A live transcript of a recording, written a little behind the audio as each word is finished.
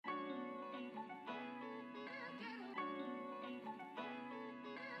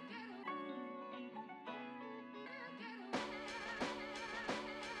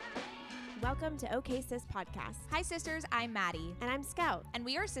Welcome to OK Sis Podcast. Hi, sisters. I'm Maddie. And I'm Scout. And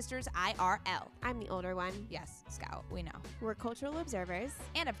we are sisters IRL. I'm the older one. Yes, Scout, we know. We're cultural observers.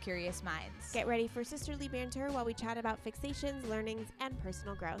 And of curious minds. Get ready for sisterly banter while we chat about fixations, learnings, and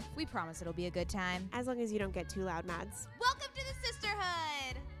personal growth. We promise it'll be a good time. As long as you don't get too loud, Mads. Welcome to the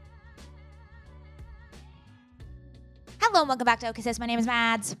sisterhood. Hello and welcome back to OK Sis. My name is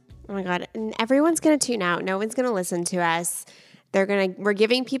Mads. Oh my God. And everyone's going to tune out. No one's going to listen to us. We're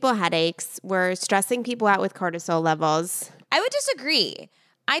giving people headaches. We're stressing people out with cortisol levels. I would disagree.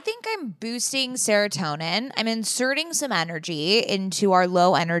 I think I'm boosting serotonin. I'm inserting some energy into our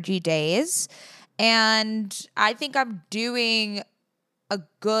low energy days. And I think I'm doing a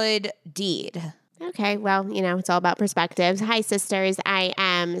good deed. Okay, well, it's all about perspectives. Hi, sisters. I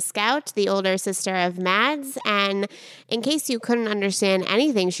am Scout, the older sister of Mads. And in case you couldn't understand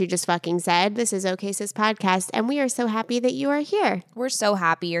anything she just fucking said, this is OK Sis Podcast, and we are so happy that you are here. We're so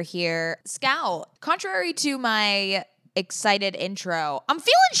happy you're here. Scout, contrary to my excited intro, I'm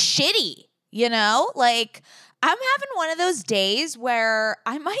feeling shitty, Like, I'm having one of those days where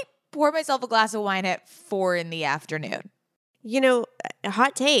I might pour myself a glass of wine at 4 p.m.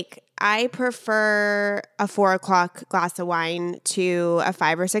 Hot take. I prefer a 4 o'clock glass of wine to a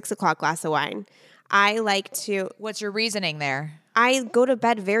 5 or 6 o'clock glass of wine. I like to... What's your reasoning there? I go to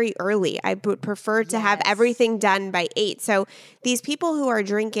bed very early. I would prefer to have everything done by 8. So these people who are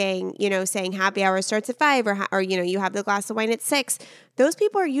drinking, saying happy hour starts at 5 or you have the glass of wine at 6, those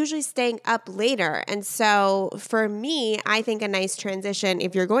people are usually staying up later. And so for me, I think a nice transition,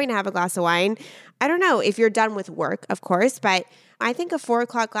 if you're going to have a glass of wine, I don't know if you're done with work, of course, but I think a 4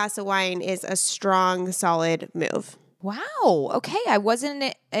 o'clock glass of wine is a strong, solid move. Wow. Okay. I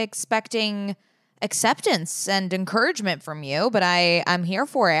wasn't expecting acceptance and encouragement from you, but I'm here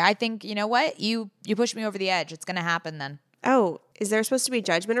for it. I think, you know what? You pushed me over the edge. It's going to happen then. Oh, is there supposed to be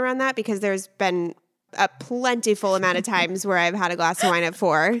judgment around that? Because there's been a plentiful amount of times where I've had a glass of wine at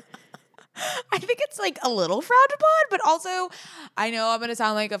 4. I think it's like a little frowned upon, but also I know I'm going to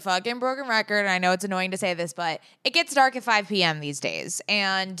sound like a fucking broken record, and I know it's annoying to say this, but it gets dark at 5 p.m. these days,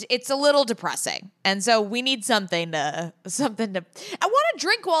 and it's a little depressing. And so we need something to I want to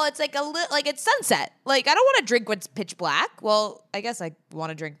drink while it's like like it's sunset. Like, I don't want to drink when it's pitch black. Well, I guess I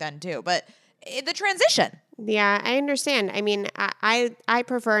want to drink then too, but the transition. Yeah, I understand. I mean, I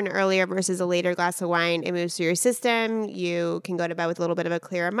prefer an earlier versus a later glass of wine. It moves through your system. You can go to bed with a little bit of a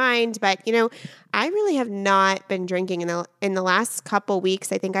clearer mind. But, I really have not been drinking in the last couple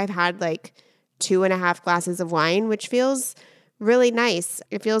weeks. I think I've had like 2.5 glasses of wine, which feels really nice.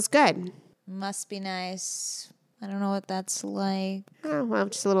 It feels good. Must be nice. I don't know what that's like. Oh, well,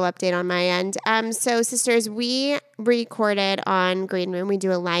 just a little update on my end. So, sisters, we recorded on Green Room. We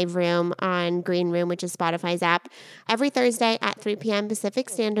do a live room on Green Room, which is Spotify's app, every Thursday at 3 p.m. Pacific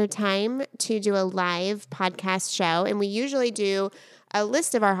Standard Time to do a live podcast show. And we usually do a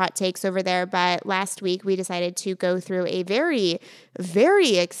list of our hot takes over there, but last week we decided to go through a very,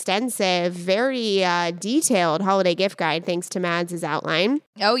 very extensive, very detailed holiday gift guide thanks to Mads' outline.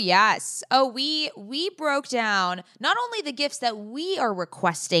 Oh, yes. Oh, we broke down not only the gifts that we are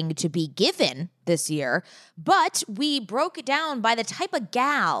requesting to be given this year, but we broke it down by the type of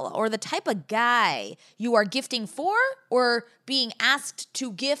gal or the type of guy you are gifting for or being asked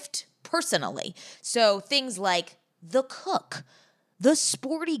to gift personally. So things like the cook, the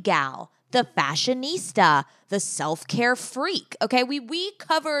sporty gal, the fashionista, the self-care freak. Okay, we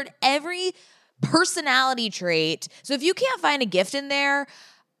covered every personality trait. So if you can't find a gift in there,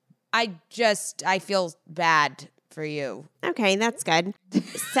 I feel bad for you. Okay, that's good.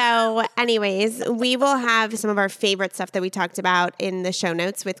 So anyways, we will have some of our favorite stuff that we talked about in the show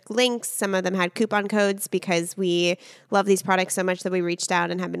notes with links. Some of them had coupon codes because we love these products so much that we reached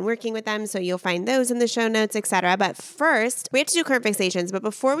out and have been working with them. So you'll find those in the show notes, etc. But first, we have to do current fixations. But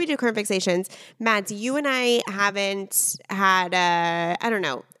before we do current fixations, Mads, you and I haven't had,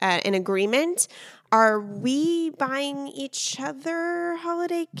 an agreement. Are we buying each other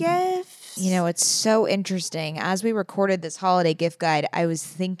holiday gifts? It's so interesting. As we recorded this holiday gift guide, I was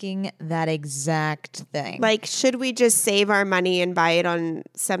thinking that exact thing. Like, should we just save our money and buy it on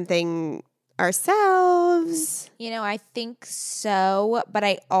something ourselves? I think so. But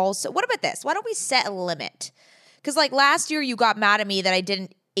what about this? Why don't we set a limit? Because like last year you got mad at me that I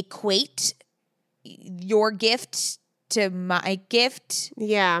didn't equate your gift to my gift.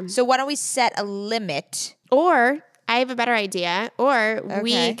 Yeah. So why don't we set a limit? Or I have a better idea. Or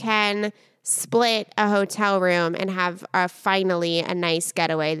we can split a hotel room and have finally a nice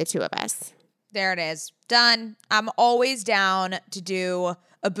getaway, the two of us. There it is. Done. I'm always down to do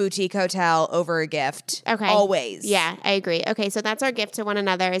a boutique hotel over a gift. Okay. Always. Yeah, I agree. Okay, so that's our gift to one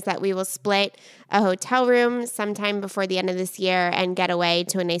another is that we will split a hotel room sometime before the end of this year and get away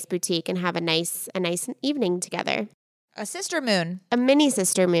to a nice boutique and have a nice evening together. A sister moon. A mini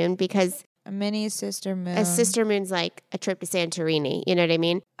sister moon because A mini sister moon. a sister moon's like a trip to Santorini. You know what I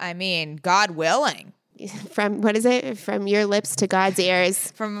mean? I mean, God willing. From what is it? From your lips to God's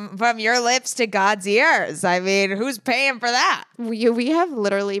ears. From your lips to God's ears. I mean, who's paying for that? We have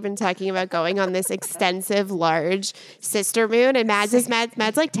literally been talking about going on this extensive, large sister moon. And Mads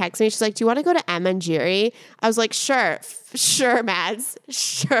like texts me. She's like, "Do you want to go to Amanjiri?" I was like, "Sure, Mads,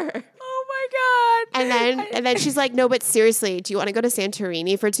 sure." Oh my God. And then she's like, "No, but seriously, do you want to go to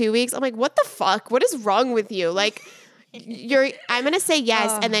Santorini for 2 weeks?" I'm like, "What the fuck? What is wrong with you?" Like, I'm gonna say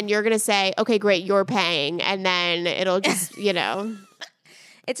yes, and then you're gonna say, "Okay, great, you're paying," and then it'll just,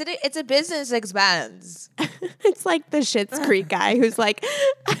 It's a business expense. It's like the Schitt's Creek guy who's like,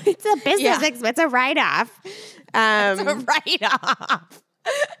 "It's a business expense, it's a write-off." It's a write-off.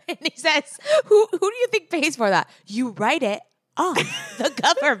 And he says, who do you think pays for that? You write it off. The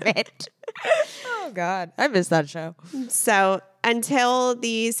government. Oh, God. I miss that show. So until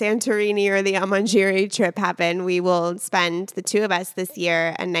the Santorini or the Amanjiri trip happen, we will spend, the two of us this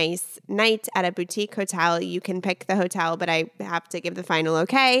year, a nice night at a boutique hotel. You can pick the hotel, but I have to give the final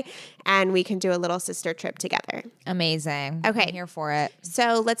okay, and we can do a little sister trip together. Amazing. Okay. I'm here for it.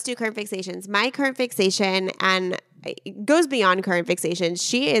 So let's do current fixations. My current fixation, and it goes beyond current fixation.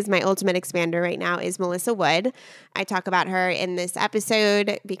 She is my ultimate expander right now, is Melissa Wood. I talk about her in this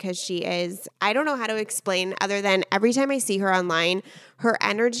episode because she is, I don't know how to explain other than every time I see her online, her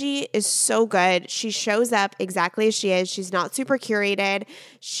energy is so good. She shows up exactly as she is. She's not super curated.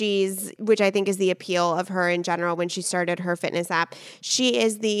 Which I think is the appeal of her in general when she started her fitness app. She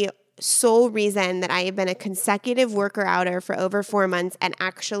is the sole reason that I have been a consecutive worker outer for over 4 months and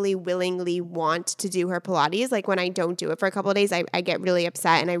actually willingly want to do her Pilates. Like when I don't do it for a couple of days, I get really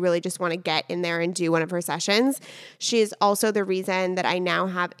upset and I really just want to get in there and do one of her sessions. She is also the reason that I now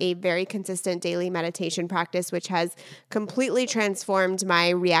have a very consistent daily meditation practice, which has completely transformed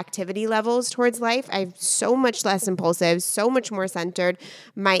my reactivity levels towards life. I'm so much less impulsive, so much more centered.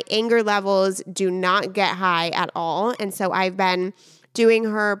 My anger levels do not get high at all. And so I've been doing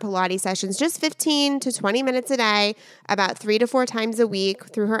her Pilates sessions, just 15 to 20 minutes a day, about 3 to 4 times a week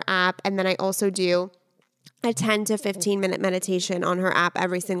through her app. And then I also do a 10 to 15 minute meditation on her app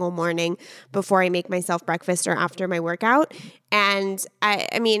every single morning before I make myself breakfast or after my workout. And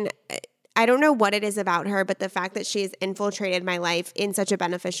I mean, I don't know what it is about her, but the fact that she has infiltrated my life in such a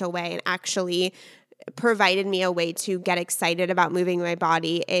beneficial way and actually provided me a way to get excited about moving my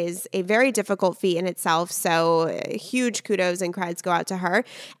body is a very difficult feat in itself. So huge kudos and creds go out to her.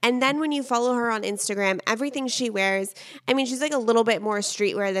 And then when you follow her on Instagram, everything she wears, I mean, she's like a little bit more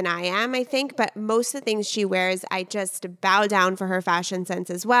streetwear than I am, I think, but most of the things she wears, I just bow down for her fashion sense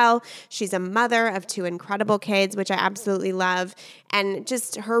as well. She's a mother of 2 incredible kids, which I absolutely love. And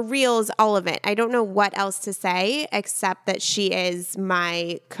just her reels, all of it. I don't know what else to say except that she is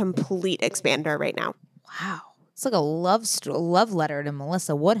my complete expander right now. Wow. It's like a love letter to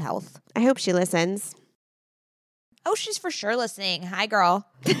Melissa Woodhealth. I hope she listens. Oh, she's for sure listening. Hi, girl.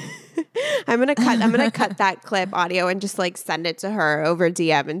 I'm gonna cut that clip audio and just like send it to her over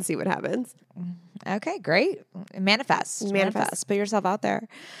DM and see what happens. Okay, great. Manifest. Put yourself out there.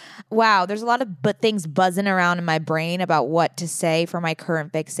 Wow, there's a lot of things buzzing around in my brain about what to say for my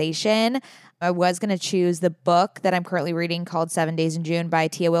current fixation. I was going to choose the book that I'm currently reading called 7 Days in June by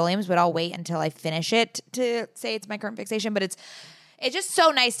Tia Williams, but I'll wait until I finish it to say it's my current fixation. But it's just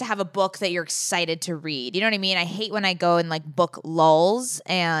so nice to have a book that you're excited to read. You know what I mean? I hate when I go in like book lulls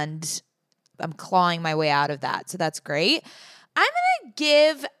and I'm clawing my way out of that. So that's great. I'm going to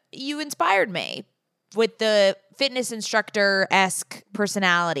give, you inspired me with the fitness instructor-esque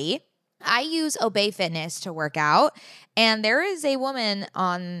personality. I use Obey Fitness to work out, and there is a woman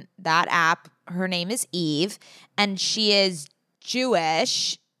on that app. Her name is Eve, and she is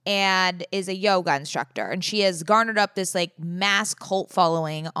Jewish and is a yoga instructor, and she has garnered up this like mass cult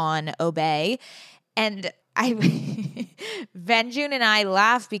following on Obey. And Venjun and I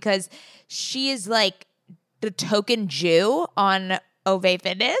laugh because she is like the token Jew on Obey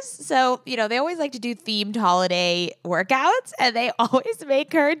Fitness. So, you know, they always like to do themed holiday workouts, and they always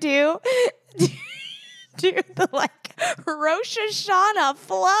make her do the like Rosh Hashanah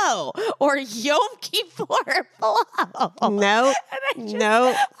flow or Yom Kippur flow. No.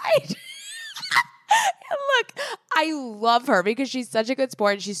 Look, I love her because she's such a good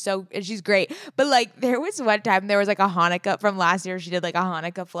sport. And she's great. But like, there was one time there was like a Hanukkah from last year. She did like a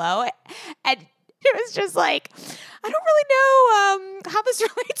Hanukkah flow, and It was just like, I don't really know how this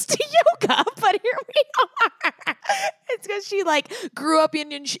relates to yoga, but here we are. It's because she like grew up in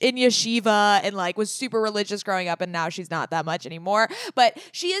yeshiva and like was super religious growing up, and now she's not that much anymore. But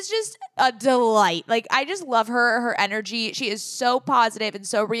she is just a delight. Like, I just love her energy. She is so positive and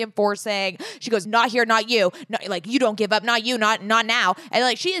so reinforcing. She goes, not here, not you. Like, you don't give up, not you, not now. And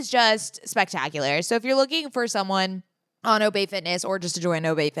like, she is just spectacular. So if you're looking for someone on Obey Fitness or just to join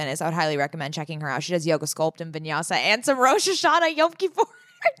Obey Fitness, I would highly recommend checking her out. She does yoga, sculpt, and vinyasa and some Rosh Hashanah Yom Kippur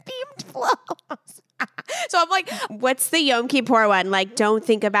themed flows. So I'm like, what's the Yom Kippur one? Like, don't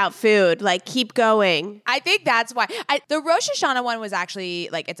think about food. Like, keep going. I think that's why. The Rosh Hashanah one was actually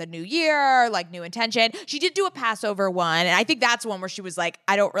like, it's a new year, like new intention. She did do a Passover one, and I think that's one where she was like,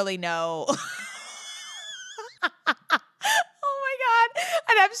 I don't really know. Oh my God.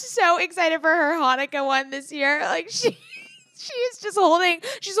 And I'm so excited for her Hanukkah one this year. Like, she is just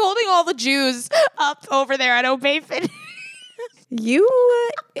she's holding all the Jews up over there at Obey Fitness.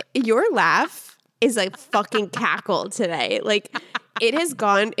 Your laugh is like fucking cackle today. Like, this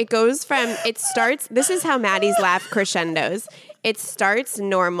is how Maddie's laugh crescendos. It starts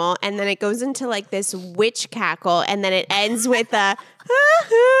normal, and then it goes into like this witch cackle, and then it ends with a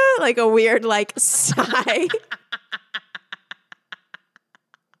like a weird like sigh.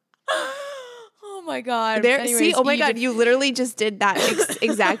 Oh my God. Anyways, oh my God, you literally just did that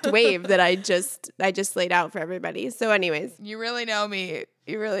exact wave that I just laid out for everybody. So anyways. You really know me.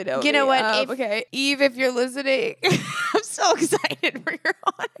 You really know me. You know what? Okay. Eve, if you're listening, I'm so excited for your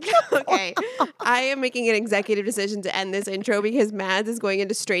Hanukkah. Okay. I am making an executive decision to end this intro because Mads is going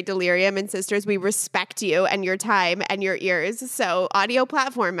into straight delirium. And sisters, we respect you and your time and your ears. So audio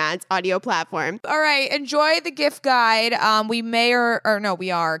platform, Mads, audio platform. All right. Enjoy the gift guide. We may or no, we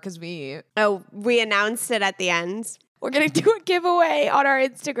are because we announced it at the end. We're going to do a giveaway on our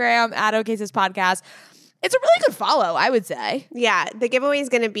Instagram at OKSIS Podcast. It's a really good follow, I would say. Yeah, the giveaway is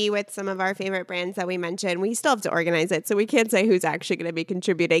going to be with some of our favorite brands that we mentioned. We still have to organize it, so we can't say who's actually going to be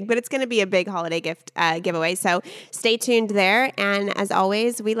contributing, but it's going to be a big holiday gift giveaway. So stay tuned there. And as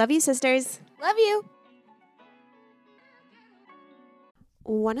always, we love you, sisters. Love you.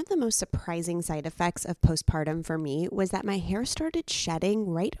 One of the most surprising side effects of postpartum for me was that my hair started shedding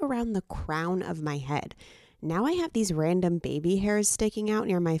right around the crown of my head. Now I have these random baby hairs sticking out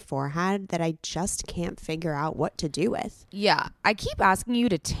near my forehead that I just can't figure out what to do with. Yeah, I keep asking you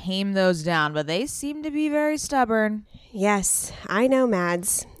to tame those down, but they seem to be very stubborn. Yes, I know,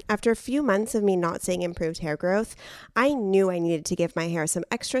 Mads. After a few months of me not seeing improved hair growth, I knew I needed to give my hair some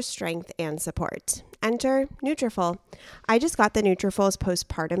extra strength and support. Enter Nutrafol. I just got the Nutrafol's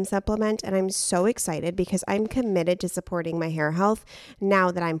postpartum supplement, and I'm so excited because I'm committed to supporting my hair health now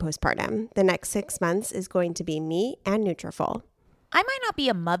that I'm postpartum. The next 6 months is going to be me and Nutrafol. I might not be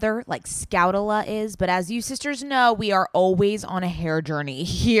a mother like Scoutala is, but as you sisters know, we are always on a hair journey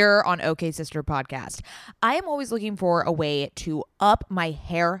here on OK Sister Podcast. I am always looking for a way to up my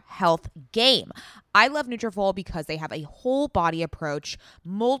hair health game. I love Nutrafol because they have a whole body approach,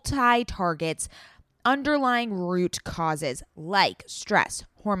 multi-targets, underlying root causes like stress,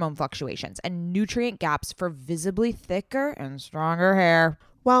 hormone fluctuations, and nutrient gaps for visibly thicker and stronger hair.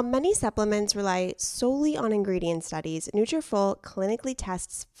 While many supplements rely solely on ingredient studies, Nutrafol clinically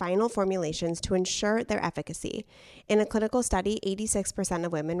tests final formulations to ensure their efficacy. In a clinical study, 86%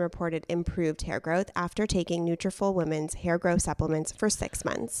 of women reported improved hair growth after taking Nutrafol Women's hair growth supplements for 6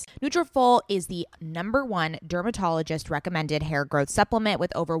 months. Nutrafol is the #1 dermatologist recommended hair growth supplement,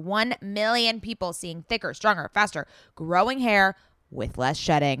 with over 1 million people seeing thicker, stronger, faster growing hair with less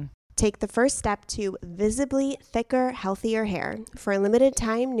shedding. Take the first step to visibly thicker, healthier hair. For a limited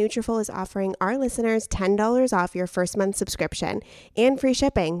time, Nutrafol is offering our listeners $10 off your first month subscription and free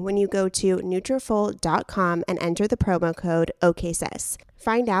shipping when you go to Nutrafol.com and enter the promo code OKSIS.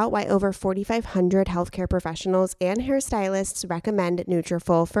 Find out why over 4,500 healthcare professionals and hairstylists recommend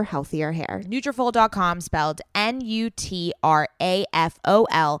Nutrafol for healthier hair. Nutrafol.com, spelled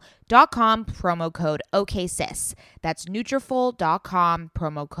Nutrafol.com, promo code OKSIS. That's Nutrafol.com,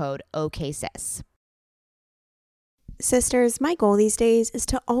 promo code OKSIS. Sisters, my goal these days is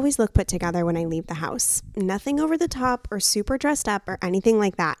to always look put together when I leave the house. Nothing over the top or super dressed up or anything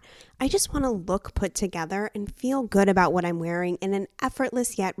like that. I just want to look put together and feel good about what I'm wearing in an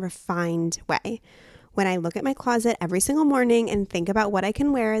effortless yet refined way. When I look at my closet every single morning and think about what I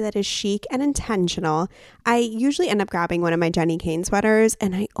can wear that is chic and intentional, I usually end up grabbing one of my Jenni Kayne sweaters,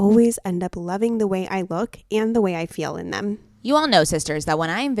 and I always end up loving the way I look and the way I feel in them. You all know, sisters, that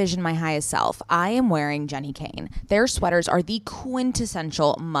when I envision my highest self, I am wearing Jenni Kayne. Their sweaters are the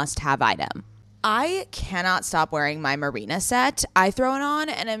quintessential must-have item. I cannot stop wearing my Marina set. I throw it on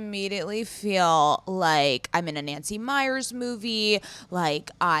and immediately feel like I'm in a Nancy Meyers movie, like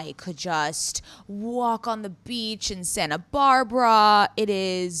I could just walk on the beach in Santa Barbara. It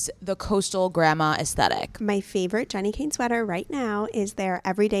is the coastal grandma aesthetic. My favorite Jenni Kayne sweater right now is their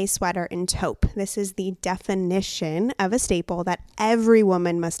everyday sweater in taupe. This is the definition of a staple that every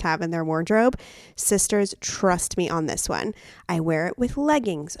woman must have in their wardrobe. Sisters, trust me on this one. I wear it with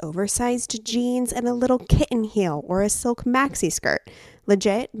leggings, oversized jeans, and a little kitten heel or a silk maxi skirt.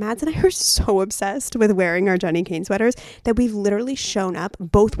 Legit, Mads and I are so obsessed with wearing our Jenni Kayne sweaters that we've literally shown up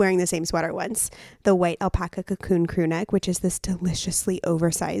both wearing the same sweater once. The white alpaca cocoon crew neck, which is this deliciously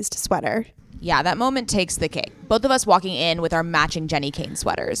oversized sweater. Yeah, that moment takes the cake. Both of us walking in with our matching Jenni Kayne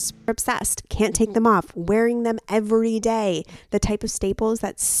sweaters. We're obsessed. Can't take them off. Wearing them every day. The type of staples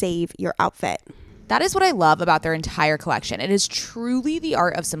that save your outfit. That is what I love about their entire collection. It is truly the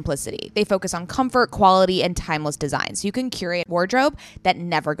art of simplicity. They focus on comfort, quality, and timeless design, so you can curate a wardrobe that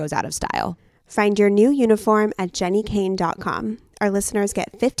never goes out of style. Find your new uniform at jennikayne.com. Our listeners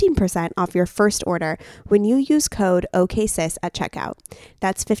get 15% off your first order when you use code OKSIS at checkout.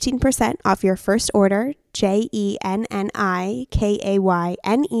 That's 15% off your first order,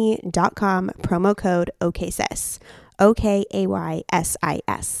 JENNIKAYNE.com, promo code OKSIS.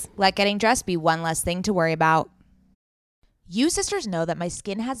 OKAYSIS. Let getting dressed be one less thing to worry about. You sisters know that my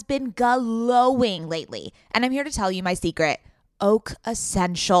skin has been glowing lately, and I'm here to tell you my secret. Oak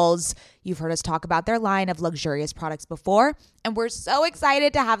Essentials. You've heard us talk about their line of luxurious products before, and we're so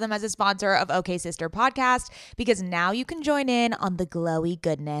excited to have them as a sponsor of OK Sister Podcast because now you can join in on the glowy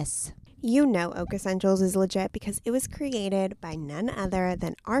goodness. You know Oak Essentials is legit because it was created by none other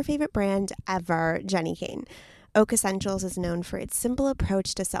than our favorite brand ever, Jenni Kayne. Oak Essentials is known for its simple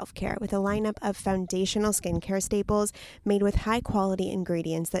approach to self-care with a lineup of foundational skincare staples made with high-quality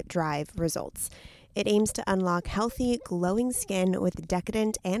ingredients that drive results. It aims to unlock healthy, glowing skin with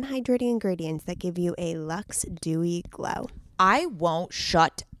decadent and hydrating ingredients that give you a luxe, dewy glow. I won't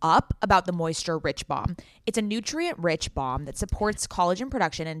shut up about the Moisture Rich Balm. It's a nutrient-rich balm that supports collagen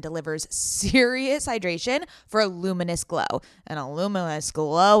production and delivers serious hydration for a luminous glow. And a luminous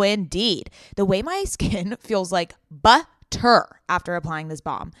glow indeed. The way my skin feels like butter after applying this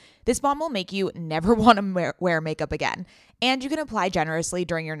balm. This balm will make you never want to wear makeup again. And you can apply generously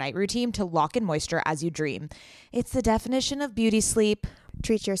during your night routine to lock in moisture as you dream. It's the definition of beauty sleep.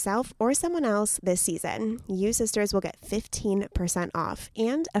 Treat yourself or someone else this season. You sisters will get 15% off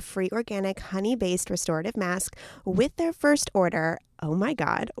and a free organic honey-based restorative mask with their first order. Oh my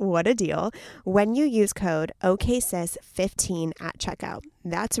God, what a deal. When you use code OKSIS15 at checkout.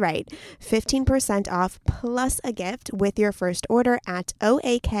 That's right, 15% off plus a gift with your first order at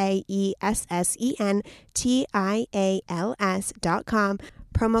OAKESSENTIALS.com.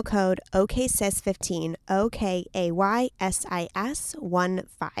 Promo code OKSIS15,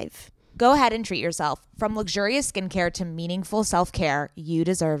 OKAYSIS15. Go ahead and treat yourself. From luxurious skincare to meaningful self-care, you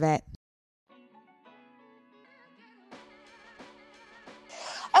deserve it.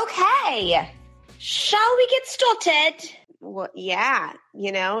 Okay, shall we get started? Well, yeah,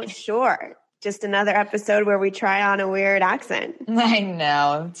 sure. Just another episode where we try on a weird accent. I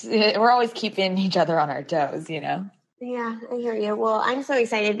know. We're always keeping each other on our toes, Yeah, I hear you. Well, I'm so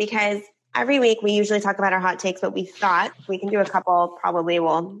excited because every week we usually talk about our hot takes, but we thought we can do a couple. Probably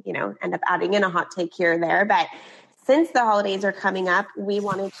we'll, end up adding in a hot take here or there. But since the holidays are coming up, we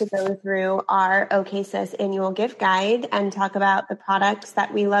wanted to go through our OKSIS annual gift guide and talk about the products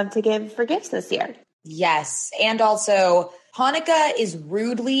that we love to give for gifts this year. Yes. And also, Hanukkah is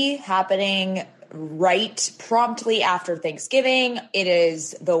rudely happening right promptly after Thanksgiving. It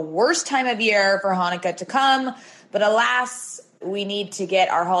is the worst time of year for Hanukkah to come. But alas, we need to get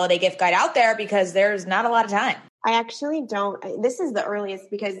our holiday gift guide out there because there's not a lot of time. I actually don't. This is the earliest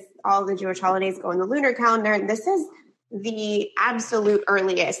because all the Jewish holidays go in the lunar calendar. This is the absolute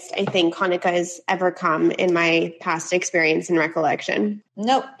earliest I think Hanukkah has ever come in my past experience and recollection.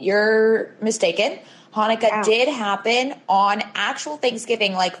 Nope, you're mistaken. Hanukkah did happen on actual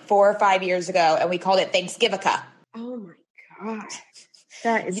Thanksgiving like 4 or 5 years ago, and we called it Thanksgivika. Oh my God.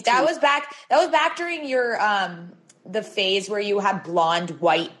 That was back during your the phase where you had blonde,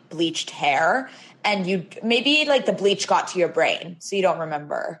 white, bleached hair, and you maybe like the bleach got to your brain, so you don't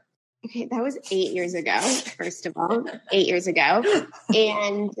remember. Okay, that was 8 years ago, first of all. 8 years ago.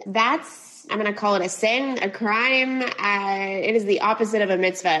 And that's, I'm going to call it a sin, a crime. It is the opposite of a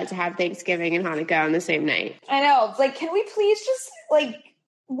mitzvah to have Thanksgiving and Hanukkah on the same night. I know. It's like, can we please just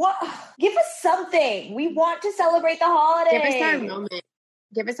what? Give us something. We want to celebrate the holiday.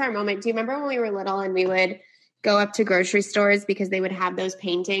 Give us our moment. Do you remember when we were little and we would, go up to grocery stores because they would have those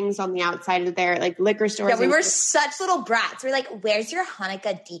paintings on the outside of their like liquor stores. Yeah, we were such little brats. We're like, where's your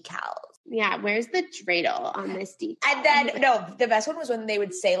Hanukkah decals? Yeah, where's the dreidel on this decal? And then, no, the best one was when they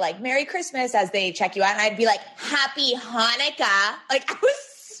would say like, Merry Christmas as they check you out. And I'd be like, Happy Hanukkah. Like, I was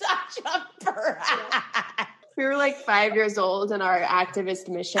such a brat. We were like 5 years old, and our activist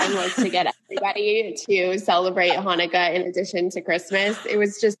mission was to get everybody to celebrate Hanukkah in addition to Christmas. It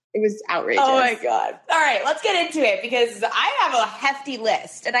was outrageous. Oh my God. All right, let's get into it because I have a hefty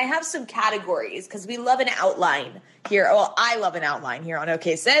list and I have some categories because we love an outline here. Well, I love an outline here on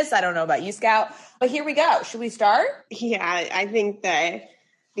OK Sis. I don't know about you, Scout, but here we go. Should we start? Yeah, I think that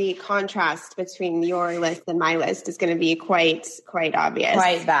the contrast between your list and my list is going to be quite obvious.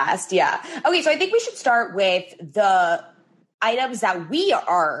 Quite vast, yeah. Okay, so I think we should start with the items that we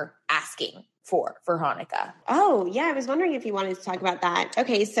are asking for Hanukkah. Oh, yeah. I was wondering if you wanted to talk about that.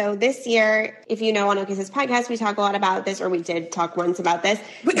 Okay, so this year, if you know on OK Sis podcast, we talk a lot about this, or we did talk once about this.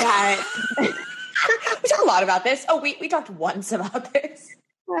 We talk a lot about this. Oh, we talked once about this.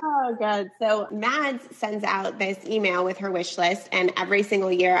 Oh, God. So Mads sends out this email with her wish list, and every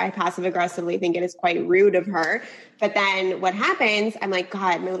single year I passive aggressively think it is quite rude of her. But then what happens, I'm like,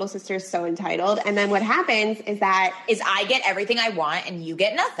 God, my little sister is so entitled. And then what happens is I get everything I want and you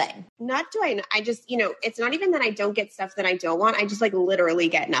get nothing. I just, it's not even that I don't get stuff that I don't want. I just like literally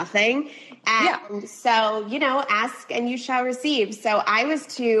get nothing. And so, ask and you shall receive. So I was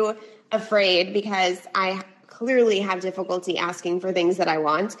too afraid because I clearly have difficulty asking for things that I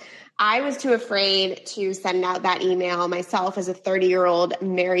want. I was too afraid to send out that email myself as a 30-year-old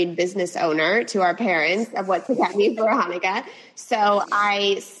married business owner to our parents of what to get me for Hanukkah. So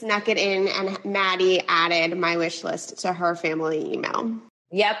I snuck it in, and Maddie added my wish list to her family email.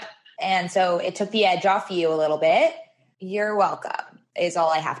 Yep. And so it took the edge off you a little bit. You're welcome, is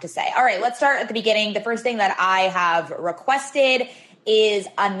all I have to say. All right, let's start at the beginning. The first thing that I have requested is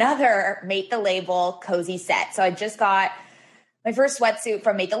another Mate the Label cozy set. So I just got my first sweatsuit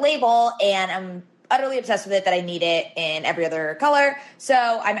from Mate the Label, and I'm utterly obsessed with it that I need it in every other color. So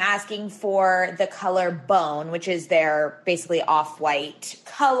I'm asking for the color Bone, which is their basically off-white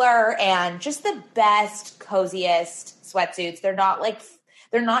color, and just the best, coziest sweatsuits. They're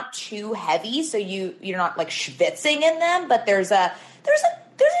not too heavy, so you're not like schwitzing in them, but there's a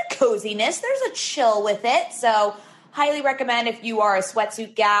coziness, there's a chill with it. So highly recommend if you are a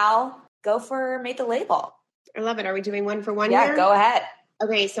sweatsuit gal, go for Mate the Label. I love it. Are we doing one for one? Yeah, go ahead.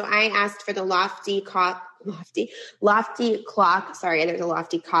 Okay, so I asked for the Lofty Clock. Sorry, there's a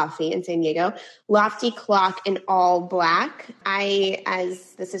Lofty Coffee in San Diego. Lofty Clock in all black. I,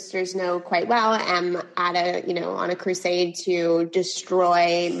 as the sisters know quite well, am on a crusade to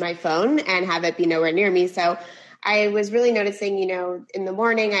destroy my phone and have it be nowhere near me. So I was really noticing, in the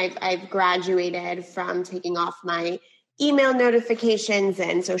morning, I've graduated from taking off my email notifications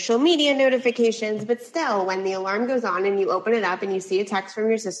and social media notifications, but still, when the alarm goes on and you open it up and you see a text from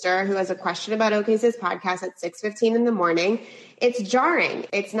your sister who has a question about OK Sis podcast at 6:15 in the morning, it's jarring.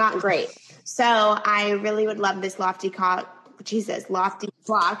 It's not great. So I really would love this Lofty Clock. I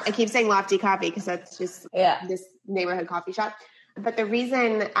keep saying Lofty Coffee because that's just this neighborhood coffee shop. But the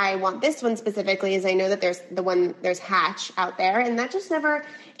reason I want this one specifically is I know that there's Hatch out there, and that just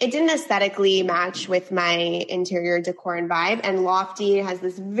it didn't aesthetically match with my interior decor and vibe. And Lofty has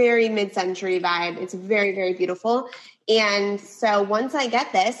this very mid-century vibe. It's very, very beautiful. And so once I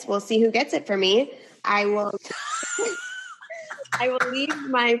get this, we'll see who gets it for me. I will leave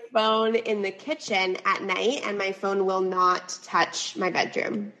my phone in the kitchen at night, and my phone will not touch my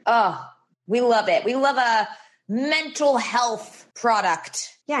bedroom. Oh, we love it. We love a mental health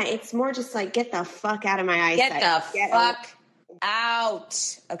product. Yeah, it's more just like, get the fuck out of my eyesight. Get the fuck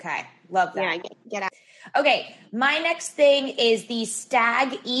out. Okay, love that. Yeah, get out. Okay, my next thing is the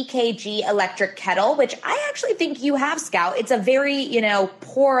Stag EKG electric kettle, which I actually think you have, Scout. It's a very,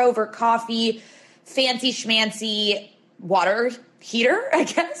 pour over coffee, fancy schmancy water heater, I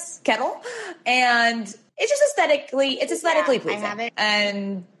guess, kettle. And it's just aesthetically pleasing. I have it.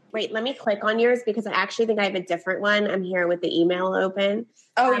 And wait, let me click on yours because I actually think I have a different one. I'm here with the email open.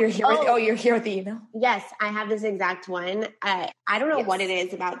 Oh, you're here with the email? Yes, I have this exact one. I don't know what it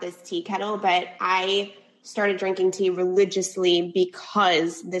is about this tea kettle, but I started drinking tea religiously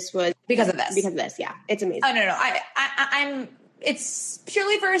because of this. Yeah, it's amazing. Oh, no. I'm it's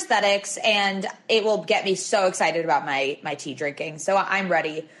purely for aesthetics, and it will get me so excited about my tea drinking. So I'm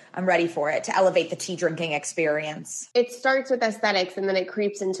ready. I'm ready for it to elevate the tea drinking experience. It starts with aesthetics, and then it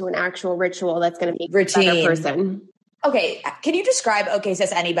creeps into an actual ritual that's going to make you a better person. Okay, can you describe OK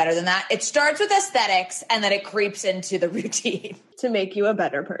Sis any better than that? It starts with aesthetics and then it creeps into the routine. To make you a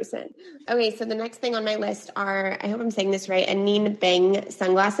better person. Okay, so the next thing on my list are, I hope I'm saying this right, Anine Bing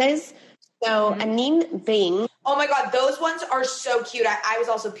sunglasses. So Anine Bing. Oh my God, those ones are so cute. I was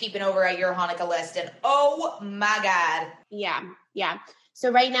also peeping over at your Hanukkah list and oh my God. Yeah.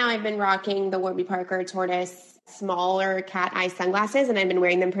 So right now I've been rocking the Warby Parker Tortoise smaller cat eye sunglasses, and I've been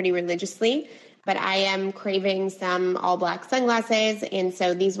wearing them pretty religiously. But I am craving some all black sunglasses, and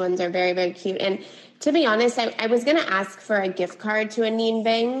so these ones are very, very cute. And to be honest, I was going to ask for a gift card to Anine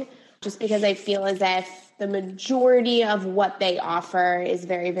Bing, just because I feel as if the majority of what they offer is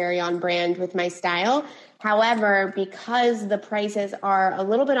very, very on brand with my style. However, because the prices are a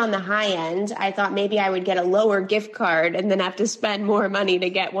little bit on the high end, I thought maybe I would get a lower gift card and then have to spend more money to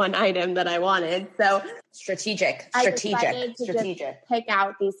get one item that I wanted. So Strategic. I decided to just pick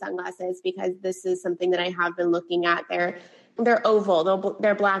out these sunglasses because this is something that I have been looking at. They're oval.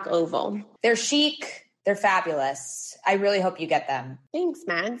 They're black oval. They're chic. They're fabulous. I really hope you get them. Thanks,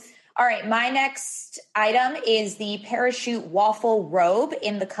 Mads. All right, my next item is the Parachute Waffle Robe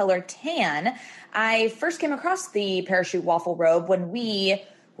in the color tan. I first came across the Parachute Waffle Robe when we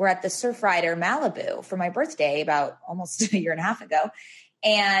were at the Surfrider Malibu for my birthday about almost a year and a half ago.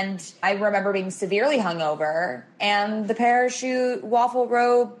 And I remember being severely hungover, and the Parachute Waffle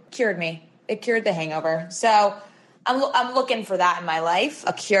Robe cured me. It cured the hangover. So I'm looking for that in my life,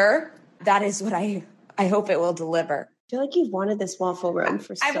 a cure. That is what I hope it will deliver. I feel like you've wanted this waffle robe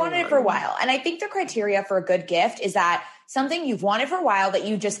for so long. I wanted it for a while. And I think the criteria for a good gift is that something you've wanted for a while that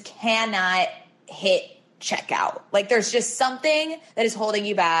you just cannot hit checkout. Like there's just something that is holding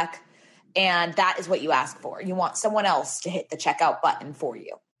you back, and that is what you ask for. You want someone else to hit the checkout button for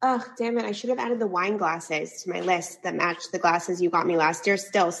you. Oh, damn it. I should have added the wine glasses to my list that matched the glasses you got me last year.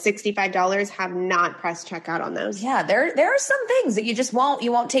 Still, $65, have not pressed checkout on those. Yeah, there are some things that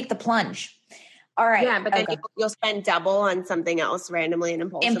you won't take the plunge. All right. Yeah, but then you'll spend double on something else randomly and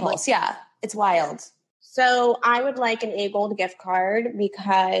impulsively. Impulse, yeah. It's wild. So I would like an A-Gold gift card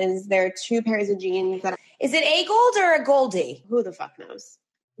because there are 2 pairs of jeans that... Is it A-Gold or a Goldie? Who the fuck knows?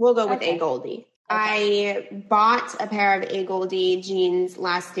 We'll go with A-Goldie. Okay. I bought a pair of A-Goldie jeans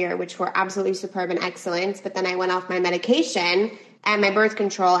last year, which were absolutely superb and excellent, but then I went off my medication and my birth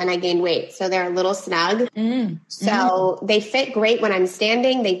control and I gained weight. So they're a little snug. So they fit great when I'm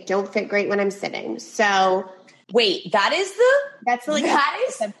standing. They don't fit great when I'm sitting. So wait, that is the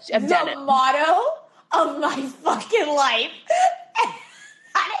motto of my fucking life.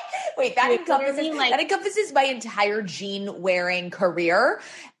 Wait, that encompasses my entire jean wearing career.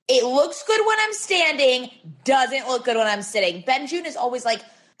 It looks good when I'm standing, doesn't look good when I'm sitting. Ben June is always like,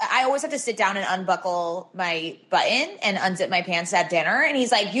 I always have to sit down and unbuckle my button and unzip my pants at dinner. And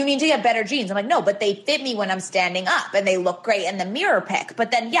he's like, you need to get better jeans. I'm like, no, but they fit me when I'm standing up and they look great in the mirror pic. But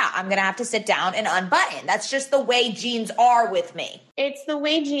then, yeah, I'm going to have to sit down and unbutton. That's just the way jeans are with me. It's the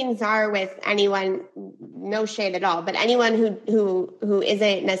way jeans are with anyone, no shade at all, but anyone who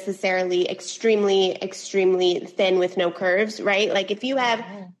isn't necessarily extremely, extremely thin with no curves, right? Like if you have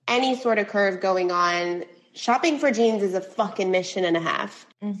any sort of curve going on, shopping for jeans is a fucking mission and a half.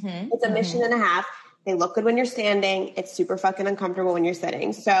 It's a mission and a half. They look good when you're standing. It's super fucking uncomfortable when you're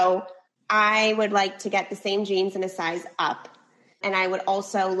sitting. So I would like to get the same jeans in a size up. And I would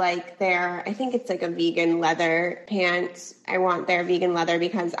also like I think it's like a vegan leather pant. I want their vegan leather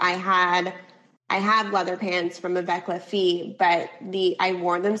because I have leather pants from Avec La Fille, but I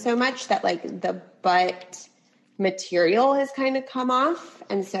wore them so much that like the butt material has kind of come off.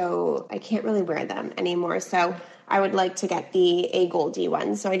 And so I can't really wear them anymore. So I would like to get the A-Goldie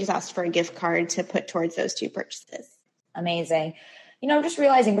one. So I just asked for a gift card to put towards those 2 purchases. Amazing. I'm just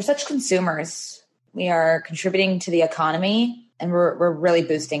realizing we're such consumers. We are contributing to the economy and we're really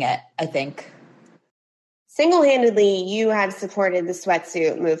boosting it, I think. Single-handedly, you have supported the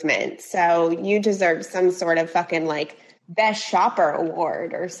sweatsuit movement. So you deserve some sort of fucking like best shopper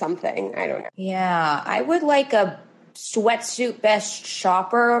award or something. I don't know. Yeah, I would like a sweatsuit best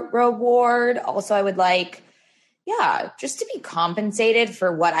shopper award. Also, I would like, just to be compensated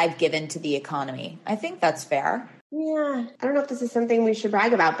for what I've given to the economy. I think that's fair. Yeah. I don't know if this is something we should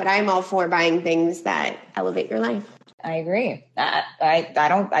brag about, but I'm all for buying things that elevate your life. I agree.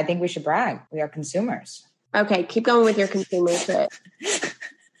 I think we should brag. We are consumers. Okay, keep going with your consumer shit.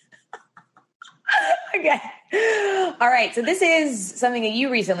 Okay. All right. So this is something that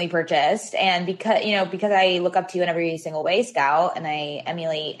you recently purchased. And because I look up to you in every single way, Scout, and I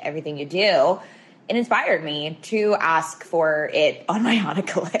emulate everything you do, it inspired me to ask for it on my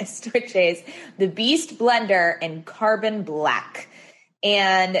Hanukkah list, which is the Beast Blender in Carbon Black.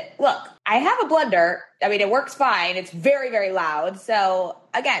 And look, I have a blender. I mean, it works fine. It's very, very loud. So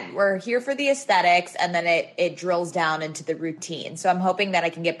again, we're here for the aesthetics, and then it drills down into the routine. So I'm hoping that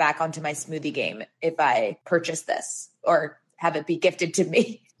I can get back onto my smoothie game if I purchase this or have it be gifted to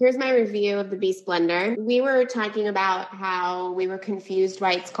me. Here's my review of the Beast blender. We were talking about how we were confused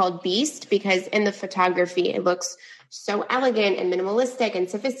why it's called Beast, because in the photography, it looks so elegant and minimalistic and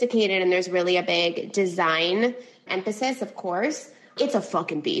sophisticated, and there's really a big design emphasis, of course. It's a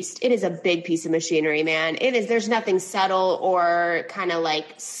fucking beast. It is a big piece of machinery, man. It is. There's nothing subtle or kind of like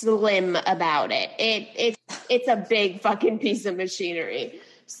slim about it. It's a big fucking piece of machinery.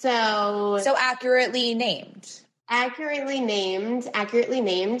 So accurately named. Accurately named.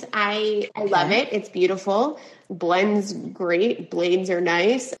 I love it. It's beautiful. Blends great. Blades are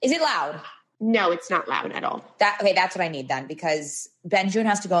nice. Is it loud? No, it's not loud at all. That's what I need then, because Benjun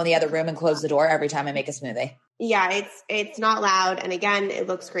has to go in the other room and close the door every time I make a smoothie. Yeah, it's not loud. And again, it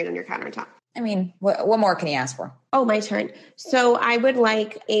looks great on your countertop. I mean, what more can you ask for? Oh, my turn. So I would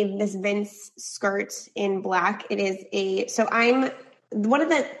like this Vince skirt in black. One of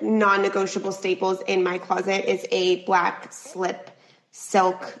the non-negotiable staples in my closet is a black slip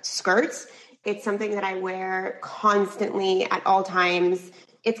silk skirt. It's something that I wear constantly at all times.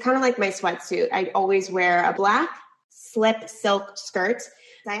 It's kind of like my sweatsuit. I always wear a black slip silk skirt.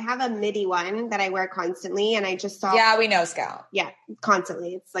 I have a midi one that I wear constantly, and I just saw... Yeah, we know, Scout. Yeah,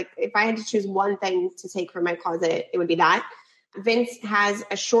 constantly. It's like if I had to choose one thing to take from my closet, it would be that. Vince has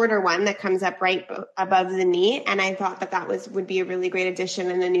a shorter one that comes up right above the knee, and I thought that would be a really great addition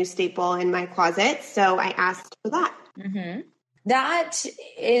and a new staple in my closet, so I asked for that. Mm-hmm. That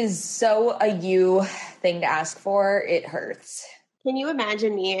is so a you thing to ask for. It hurts. Can you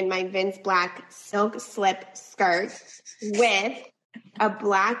imagine me in my Vince black silk slip skirt with a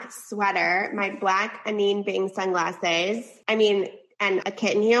black sweater, my black Anine Bing sunglasses, and a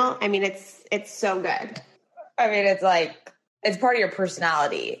kitten heel? I mean, it's so good. I mean, it's like, it's part of your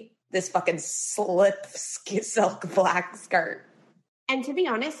personality, this fucking silk black skirt. And to be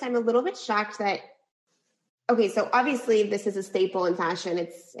honest, I'm a little bit shocked that, okay, so obviously this is a staple in fashion.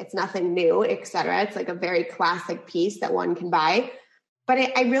 It's nothing new, etc. It's like a very classic piece that one can buy. But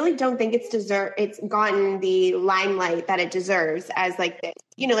I really don't think it's gotten the limelight that it deserves as like this.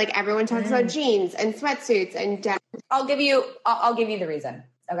 You know, like everyone talks about jeans and sweatsuits and denim. I'll give you the reason.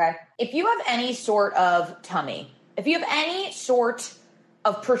 Okay. If you have any sort of tummy, if you have any sort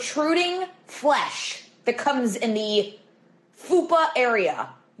of protruding flesh that comes in the fupa area,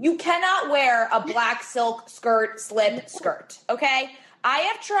 you cannot wear a black silk slip skirt. Okay. I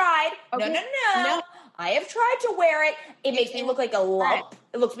have tried. Okay. No. I have tried to wear it. It makes me look like a lump.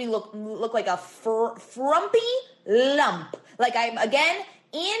 It looks me look like a frumpy lump. Like I'm again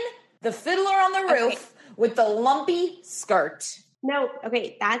in the Fiddler on the Roof with the lumpy skirt. No,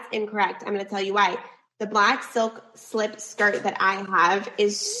 okay, that's incorrect. I'm going to tell you why. The black silk slip skirt that I have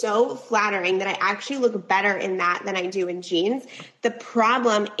is so flattering that I actually look better in that than I do in jeans. The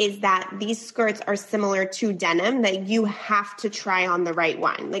problem is that these skirts are similar to denim, that you have to try on the right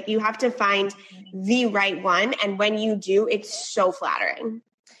one. Like you have to find the right one. And when you do, it's so flattering.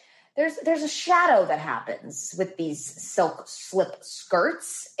 There's a shadow that happens with these silk slip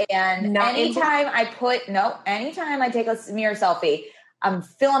skirts. And anytime I take a mirror selfie, I'm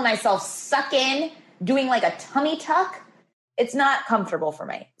feeling myself suck in, doing like a tummy tuck. It's not comfortable for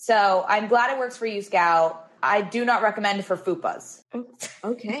me. So I'm glad it works for you, Scout. I do not recommend it for fupas.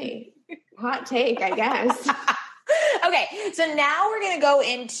 Okay. Hot take, I guess. Okay, so now we're going to go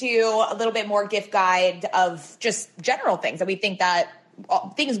into a little bit more gift guide of just general things that we think that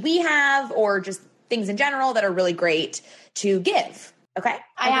things we have or just things in general that are really great to give. Okay?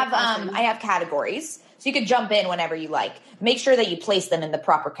 I have categories, so you could jump in whenever you like. Make sure that you place them in the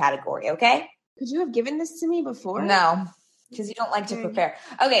proper category, okay? Could you have given this to me before? No, because you don't like to prepare.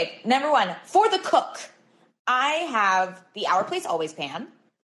 Okay, number one, for the cook, I have the Our Place Always pan.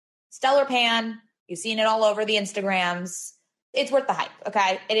 Stellar pan. You've seen it all over the Instagrams. It's worth the hype,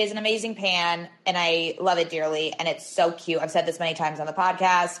 okay? It is an amazing pan, and I love it dearly, and it's so cute. I've said this many times on the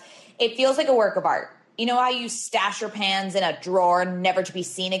podcast. It feels like a work of art. You know how you stash your pans in a drawer, never to be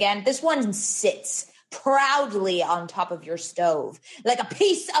seen again? This one sits proudly on top of your stove, like a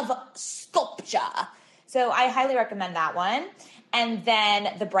piece of sculpture. So I highly recommend that one. And then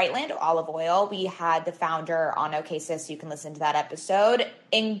the Brightland olive oil, we had the founder on OK Sis. You can listen to that episode.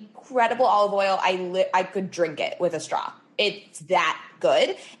 Incredible olive oil. I could drink it with a straw. It's that good.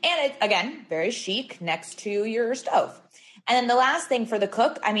 And it's, again, very chic next to your stove. And then the last thing for the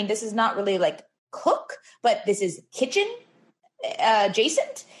cook, I mean, this is not really like cook, but this is kitchen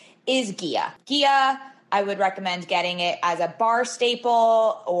adjacent, is Ghia. Ghia I would recommend getting it as a bar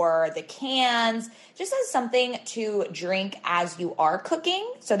staple or the cans, just as something to drink as you are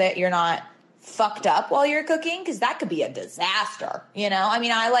cooking so that you're not fucked up while you're cooking, because that could be a disaster, you know? I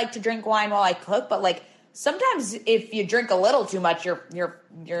mean, I like to drink wine while I cook, but like sometimes if you drink a little too much, you're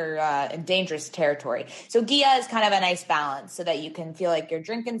in dangerous territory. So Ghia is kind of a nice balance so that you can feel like you're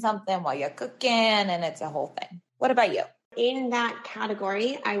drinking something while you're cooking, and it's a whole thing. What about you? In that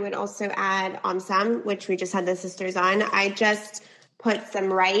category, I would also add omsam, which we just had the sisters on. I just put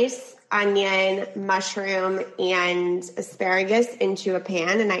some rice, onion, mushroom, and asparagus into a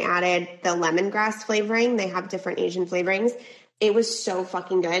pan, and I added the lemongrass flavoring. They have different Asian flavorings. It was so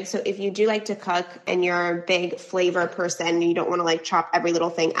fucking good. So if you do like to cook and you're a big flavor person and you don't want to like chop every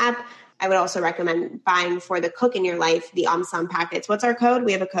little thing up, I would also recommend buying for the cook in your life the omsam packets. What's our code?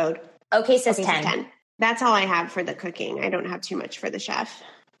 We have a code. Okay, says 10. That's all I have for the cooking. I don't have too much for the chef.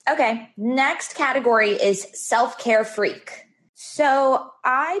 Okay. Next category is self-care freak. So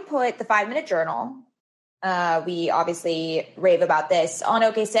I put the 5-minute journal. We obviously rave about this on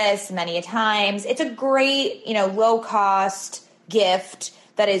OK Sis many a times. It's a great, low cost gift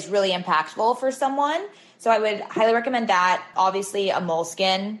that is really impactful for someone. So I would highly recommend that. Obviously a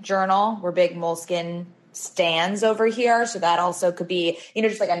Moleskine journal. We're big Moleskine stands over here. So that also could be,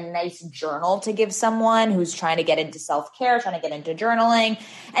 just like a nice journal to give someone who's trying to get into self-care, trying to get into journaling.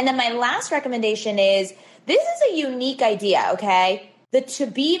 And then my last recommendation is, this is a unique idea, okay? The To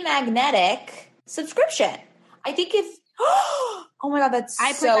Be Magnetic subscription. I think it's, oh my God, that's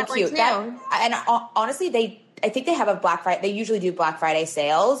so cute. Honestly, I think they have a Black Friday. They usually do Black Friday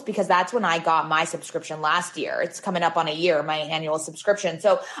sales because that's when I got my subscription last year. It's coming up on a year, my annual subscription.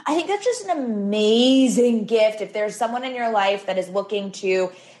 So I think that's just an amazing gift. If there's someone in your life that is looking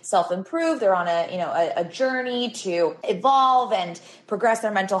to self-improve, they're on a journey to evolve and progress their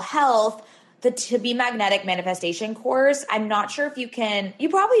mental health. The To Be Magnetic manifestation course, I'm not sure if you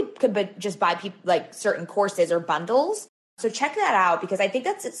probably could just buy like certain courses or bundles. So check that out because I think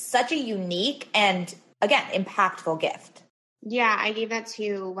that's such a unique and, again, impactful gift. Yeah, I gave that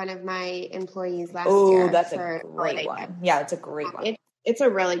to one of my employees last year. Oh, that's a great one. Yeah, that's a great one. It's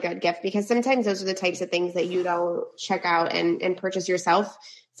a really good gift because sometimes those are the types of things that you don't check out and purchase yourself.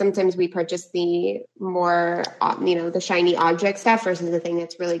 Sometimes we purchase the more, the shiny object stuff versus the thing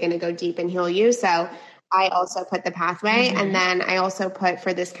that's really going to go deep and heal you. So I also put the pathway. Mm-hmm. And then I also put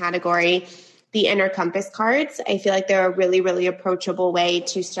for this category, the inner compass cards. I feel like they're a really, really approachable way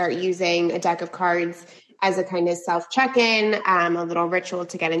to start using a deck of cards as a kind of self-check-in, a little ritual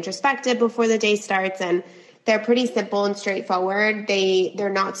to get introspective before the day starts. And they're pretty simple and straightforward. They're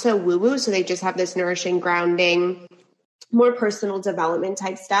not so woo-woo. So they just have this nourishing, grounding, more personal development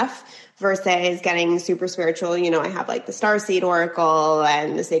type stuff versus getting super spiritual. I have like the Starseed Oracle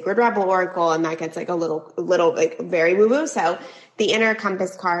and the Sacred Rebel Oracle, and that gets like a little like very woo-woo. So the inner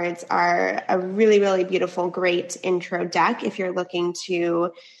compass cards are a really, really beautiful, great intro deck if you're looking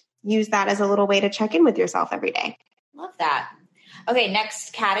to use that as a little way to check in with yourself every day. Love that. Okay,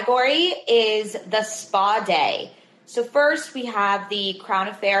 next category is the spa day. So first we have the Crown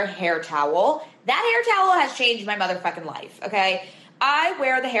Affair hair towel. That hair towel has changed my motherfucking life, okay? I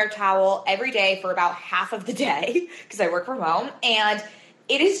wear the hair towel every day for about half of the day because I work from home, and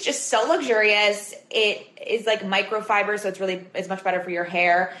it is just so luxurious. It is like microfiber, so it's much better for your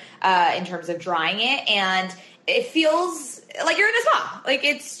hair in terms of drying it, and it feels like you're in a spa. Like,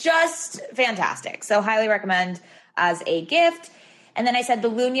 it's just fantastic. So highly recommend as a gift. And then I said the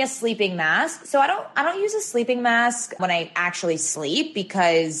Lunya sleeping mask. So I don't use a sleeping mask when I actually sleep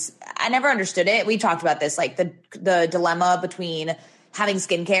because I never understood it. We talked about this, like the dilemma between having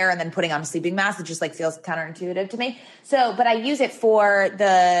skincare and then putting on a sleeping mask. It just like feels counterintuitive to me. So, but I use it for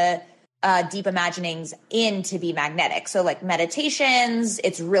the deep imaginings in To Be Magnetic. So like meditations,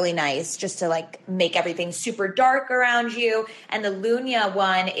 it's really nice just to like make everything super dark around you. And the Lunya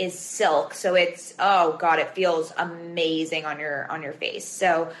one is silk. So it's, oh God, it feels amazing on your face.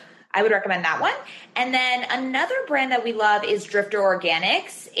 So I would recommend that one. And then another brand that we love is Drifter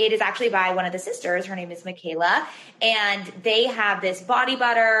Organics. It is actually by one of the sisters. Her name is Michaela. And they have this body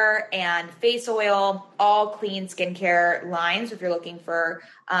butter and face oil, all clean skincare lines. So if you're looking for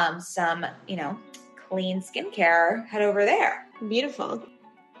some, clean skincare, head over there. Beautiful.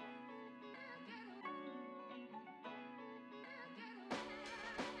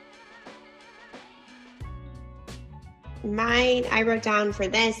 I wrote down for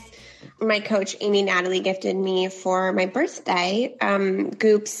this, my coach, Amy Natalie, gifted me for my birthday,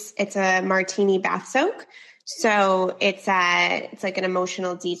 Goops. It's a martini bath soak. So it's like an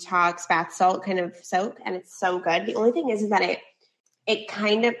emotional detox bath salt kind of soak, and it's so good. The only thing is that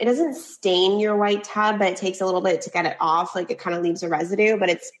it doesn't stain your white tub, but it takes a little bit to get it off. Like it kind of leaves a residue, but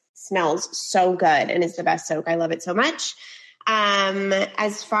it smells so good and it's the best soak. I love it so much.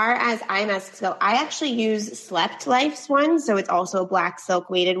 As far as eye masks go, I actually use Slept Life's one. So it's also a black silk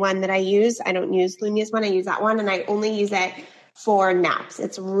weighted one that I use. I don't use Lumia's one. I use that one and I only use it for naps.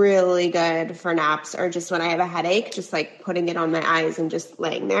 It's really good for naps or just when I have a headache, just like putting it on my eyes and just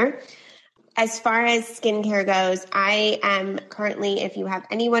laying there. As far as skincare goes, I am currently, if you have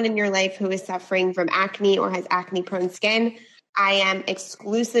anyone in your life who is suffering from acne or has acne prone skin, I am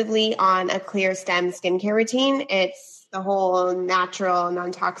exclusively on a Clear Stem skincare routine. It's the whole natural,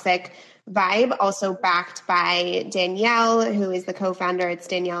 non-toxic vibe, also backed by Danielle, who is the co-founder. It's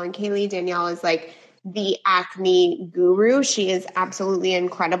Danielle and Kaylee. Danielle is like the acne guru. She is absolutely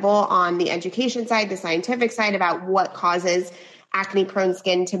incredible on the education side, the scientific side about what causes acne prone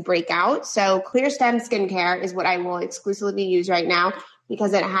skin to break out. So Clear Stem skincare is what I will exclusively use right now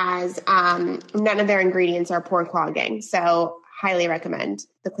because it has none of their ingredients are pore clogging. So highly recommend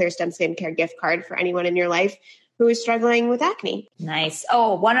the Clear Stem skincare gift card for anyone in your life who is struggling with acne. Nice.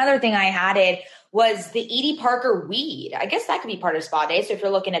 Oh, one other thing I added was the Edie Parker weed. I guess that could be part of spa day. So if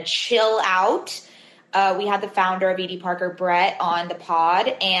you're looking to chill out, we had the founder of Edie Parker, Brett, on the pod,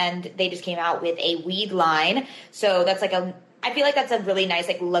 and they just came out with a weed line. So that's like I feel like that's a really nice,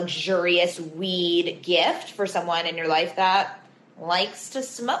 like luxurious weed gift for someone in your life that likes to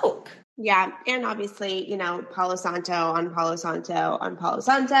smoke. Yeah. And obviously, Palo Santo on Palo Santo on Palo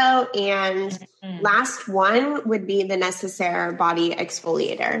Santo. And last one would be the Necessaire body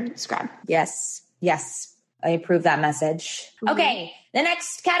exfoliator scrub. Yes. Yes. I approve that message. Mm-hmm. Okay. The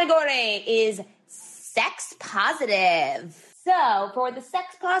next category is sex positive. So for the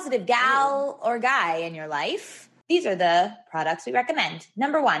sex positive gal or guy in your life, these are the products we recommend.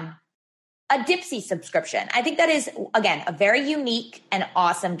 Number 1. A Dipsea subscription. I think that is, again, a very unique and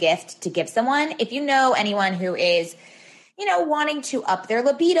awesome gift to give someone. If you know anyone who is, wanting to up their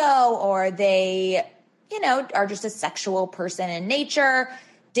libido or they, are just a sexual person in nature,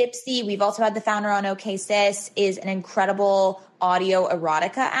 Dipsea, we've also had the founder on OK Sis, is an incredible audio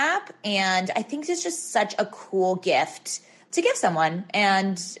erotica app. And I think it's just such a cool gift to give someone.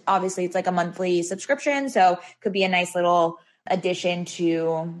 And obviously it's like a monthly subscription. So it could be a nice little addition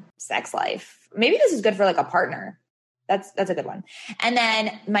to sex life. Maybe this is good for like a partner. That's a good one. And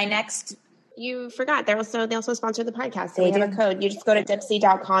then my next, you forgot they also sponsor the podcast. So we have a code. You just go to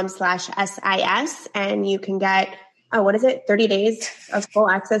dipsea.com/SIS and you can get 30 days of full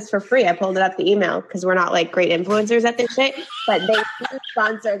access for free. I pulled it up the email because we're not like great influencers at this shit, but they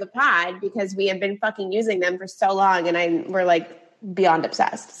sponsor the pod because we have been fucking using them for so long and we're like beyond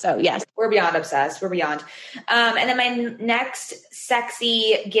obsessed. So yes, we're beyond obsessed. We're beyond. And then my next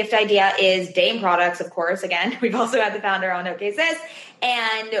sexy gift idea is Dame products. Of course, again, we've also had the founder on OK Sis,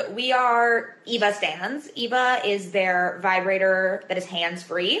 and we are Eva stans. Eva is their vibrator that is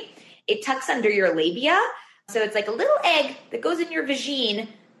hands-free. It tucks under your labia. So it's like a little egg that goes in your vagine.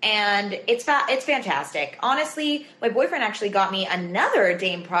 And it's fantastic. Honestly, my boyfriend actually got me another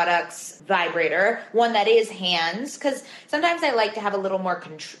Dame Products vibrator, one that is hands, because sometimes I like to have a little more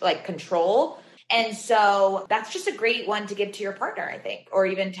control. And so that's just a great one to give to your partner, I think, or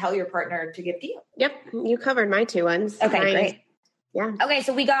even tell your partner to give to you. Yep. You covered my 2 ones. Okay, great. Yeah. Okay,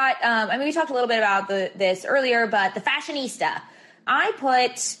 so we got, we talked a little bit about this earlier, but the Fashionista. I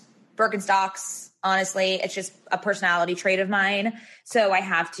put Birkenstocks. Honestly, it's just a personality trait of mine. So I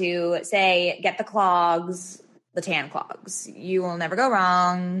have to say, get the clogs, the tan clogs. You will never go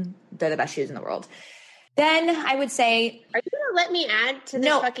wrong. They're the best shoes in the world. Then I would say, are you going to let me add to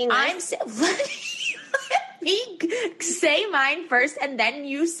this fucking list? Let me say mine first and then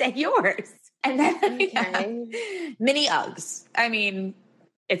you say yours. And then mini Uggs. I mean,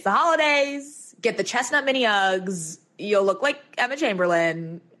 it's the holidays. Get the chestnut mini Uggs. You'll look like Emma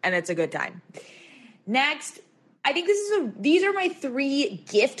Chamberlain and it's a good time. Next, I think these are my 3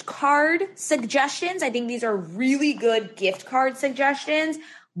 gift card suggestions. I think these are really good gift card suggestions.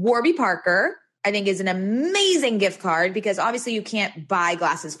 Warby Parker, I think, is an amazing gift card because obviously you can't buy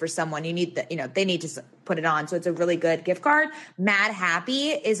glasses for someone. You need they need to put it on. So it's a really good gift card. Mad Happy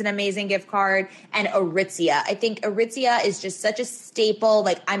is an amazing gift card. And Aritzia. I think Aritzia is just such a staple.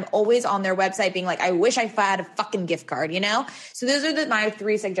 Like I'm always on their website being like, I wish I had a fucking gift card, So those are my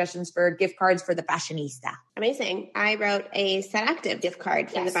 3 suggestions for gift cards for the Fashionista. Amazing. I wrote a Set Active gift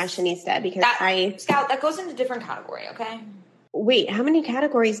card for the Fashionista because Scout, that goes into a different category, okay? Wait, how many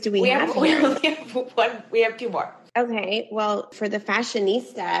categories do we have? We only have one. We have 2 more. Okay, well, for the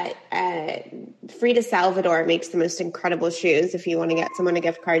Fashionista, Frida Salvador makes the most incredible shoes. If you want to get someone a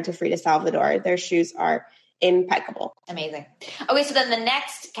gift card to Frida Salvador, their shoes are impeccable. Amazing. Okay, so then the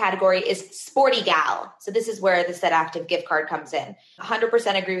next category is Sporty Gal. So this is where the Set Active gift card comes in.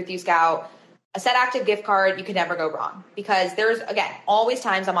 100% agree with you, Scout. A Set Active gift card, you can never go wrong because there's, again, always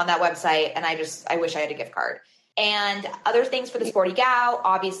times I'm on that website and I wish I had a gift card. And other things for the Sporty Gal,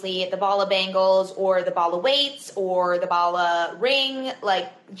 obviously the Bala bangles or the Bala weights or the Bala ring,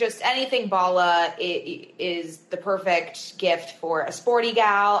 like just anything Bala is the perfect gift for a Sporty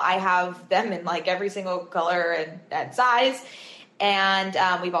Gal. I have them in like every single color and size. And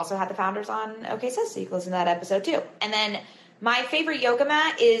we've also had the founders on OK Sis, so you can listen to that episode too. And then my favorite yoga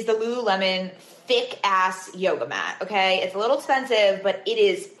mat is the Lululemon thick ass yoga mat. Okay. It's a little expensive, but it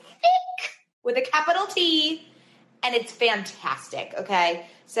is thick with a capital T. And it's fantastic, okay?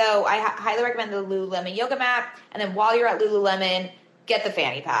 So I highly recommend the Lululemon yoga mat. And then while you're at Lululemon, get the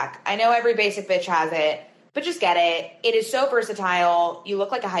fanny pack. I know every basic bitch has it, but just get it. It is so versatile. You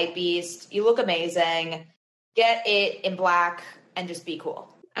look like a hype beast. You look amazing. Get it in black and just be cool.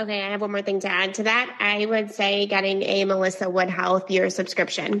 Okay, I have one more thing to add to that. I would say getting a Melissa Wood Health year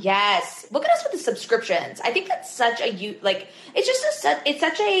subscription. Yes. Look at us with the subscriptions. I think that's such a, it's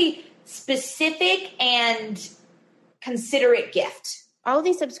such a specific and considerate gift. All of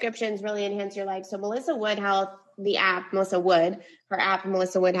these subscriptions really enhance your life. So Melissa Wood Health, the app, Melissa Wood, her app,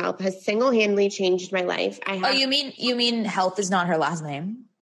 Melissa Wood Health, has single-handedly changed my life. You mean health is not her last name?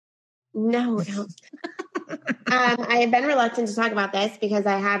 No. I have been reluctant to talk about this because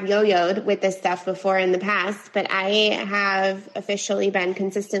I have yo-yoed with this stuff before in the past, but I have officially been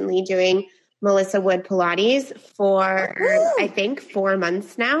consistently doing Melissa Wood Pilates for, I think, 4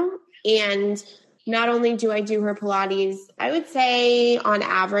 months now. And not only do I do her Pilates, I would say on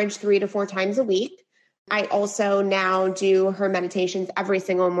average 3 to 4 times a week, I also now do her meditations every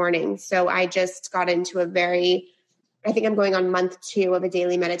single morning. So I just got into I think I'm going on month 2 of a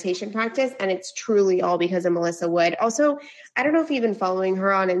daily meditation practice, and it's truly all because of Melissa Wood. Also, I don't know if you've been following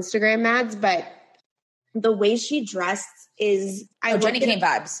her on Instagram, Mads, but the way she dressed is... Jenny Kane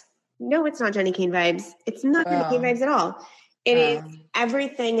vibes. No, it's not Jenny Kane vibes. It's not Jenny Kane vibes at all. It is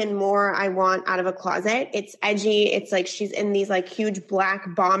everything and more I want out of a closet. It's edgy. It's like she's in these like huge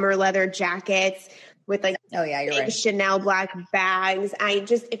black bomber leather jackets with like you're right. Chanel black bags.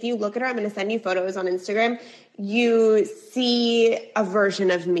 If you look at her, I'm going to send you photos on Instagram. You see a version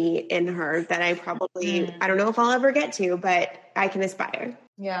of me in her that I probably, I don't know if I'll ever get to, but I can aspire.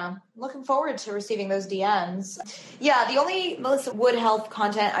 Yeah. Looking forward to receiving those DMs. Yeah. The only Melissa Wood Health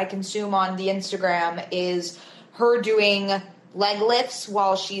content I consume on the Instagram is her doing leg lifts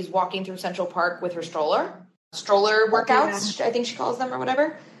while she's walking through Central Park with her stroller workouts, I think she calls them or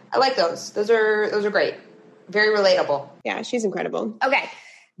whatever. I like those. Those are great. Very relatable. Yeah, she's incredible. Okay.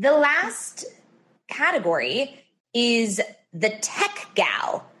 The last category is the tech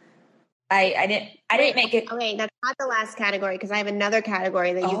gal. I didn't make it. Okay, that's not the last category because I have another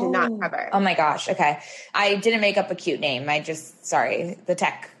category that you did not cover. Oh my gosh. Okay. I didn't make up a cute name. The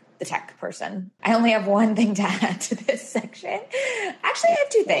tech person. I only have one thing to add to this section. Actually, I have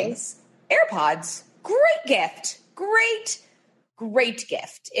 2 things. AirPods, great gift. Great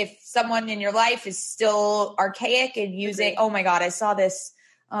gift. If someone in your life is still archaic and using, oh my God, I saw this.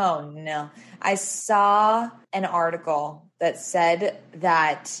 Oh no. I saw an article that said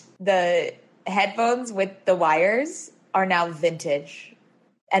that the headphones with the wires are now vintage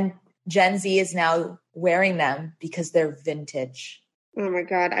and Gen Z is now wearing them because they're vintage. Oh my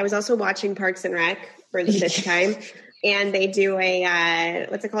God. I was also watching Parks and Rec for the 5th time, and they do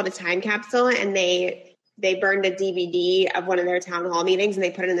what's it called? A time capsule. And they burned a DVD of one of their town hall meetings and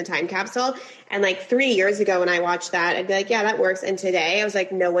they put it in the time capsule. And like 3 years ago when I watched that, I'd be like, yeah, that works. And today I was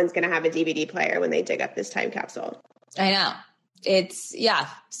like, no one's going to have a DVD player when they dig up this time capsule. I know.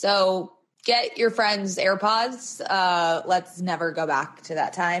 So get your friends AirPods. Let's never go back to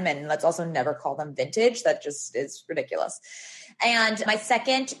that time. And let's also never call them vintage. That just is ridiculous. And my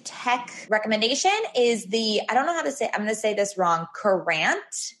second tech recommendation is I don't know how to say, I'm going to say this wrong, Courant.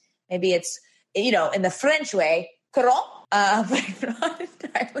 Maybe it's, in the French way, Courant, but I'm not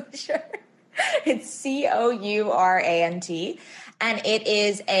entirely sure. It's Courant. And it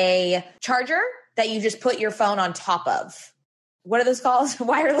is a charger that you just put your phone on top of. What are those called?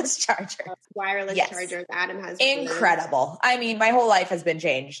 Wireless charger. Wireless chargers. Adam has incredible. I mean, my whole life has been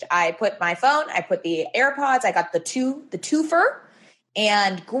changed. I put my phone, I put the AirPods, I got the twofer,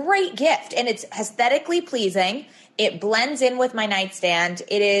 and great gift. And it's aesthetically pleasing. It blends in with my nightstand.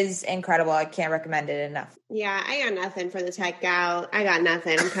 It is incredible. I can't recommend it enough. Yeah, I got nothing for the tech gal. I got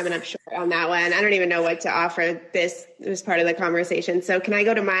nothing. I'm coming up short on that one. I don't even know what to offer this as part of the conversation. So can I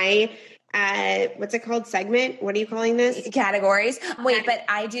go to my what's it called? Segment? What are you calling this? Categories. Wait, but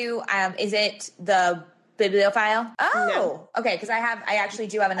I do, is it the Bibliophile? Oh, okay. Because I actually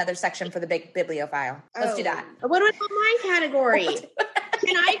do have another section for the big bibliophile. Let's do that. What about my category?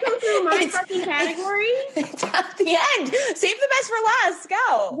 Can I go through my fucking category? It's at the end. Save the best for last.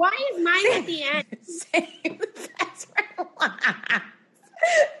 Go. Why is mine at the end? Save the best for last.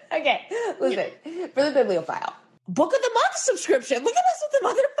 Okay, listen. For the bibliophile. Book of the month subscription. Look at us with the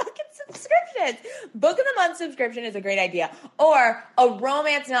motherfucking subscriptions. Book of the month subscription is a great idea. Or a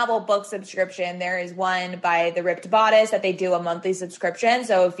romance novel book subscription. There is one by The Ripped Bodice that they do a monthly subscription.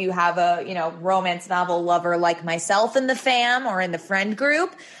 So if you have a, romance novel lover like myself in the fam or in the friend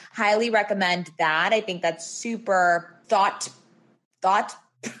group, highly recommend that. I think that's super thought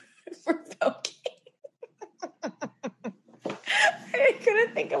provoking. I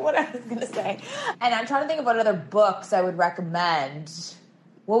couldn't think of what I was going to say. And I'm trying to think of what other books I would recommend.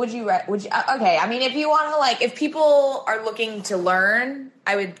 What would you okay, I mean, if you want to if people are looking to learn,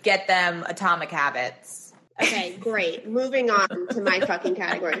 I would get them Atomic Habits. Okay, great. Moving on to my fucking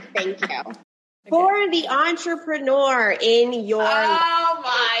category. Thank you. Okay. For the entrepreneur in your life. Oh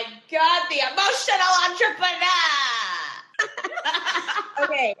my God, the emotional entrepreneur.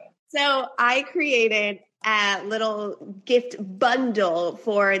 Okay, so I created a little gift bundle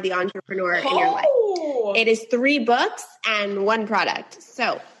for the entrepreneur in your life. It is 3 books and 1 product.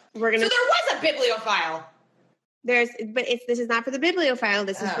 So we're gonna. So there was a bibliophile. This is not for the bibliophile.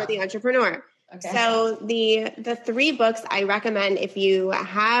 This is for the entrepreneur. Okay. So the 3 books I recommend if you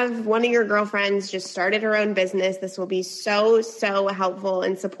have one of your girlfriends just started her own business. This will be so helpful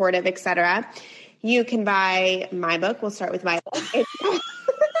and supportive, etc. You can buy my book. We'll start with my book. I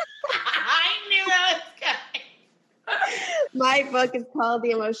knew I was coming. My book is called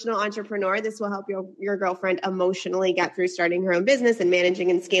The Emotional Entrepreneur. This will help your girlfriend emotionally get through starting her own business and managing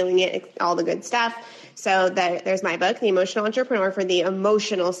and scaling it, all the good stuff. So there's my book, The Emotional Entrepreneur, for the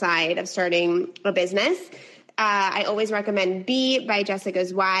emotional side of starting a business. I always recommend Be by Jessica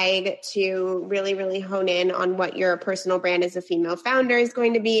Zweig to really, really hone in on what your personal brand as a female founder is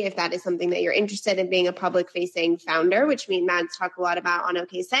going to be. If that is something that you're interested in being a public facing founder, which me and Mads talk a lot about on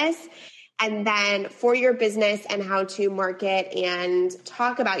OK Sis. And then For Your Business and how to market and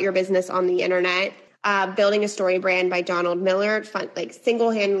talk about your business on the internet. Building a Story Brand by Donald Miller,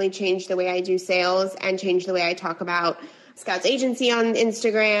 single-handedly changed the way I do sales and changed the way I talk about Scout's agency on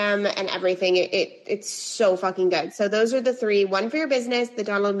Instagram and everything. It's so fucking good. So those are the 3, 1 for your business, the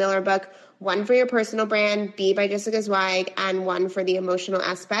Donald Miller book, 1 for your personal brand, Be by Jessica Zweig, and 1 for the emotional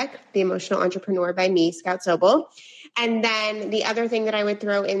aspect, The Emotional Entrepreneur by me, Scout Sobel. And then the other thing that I would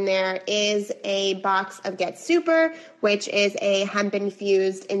throw in there is a box of Get Super, which is a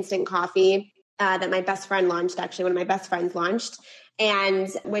hemp-infused instant coffee that my best friend launched, actually one of my best friends launched. And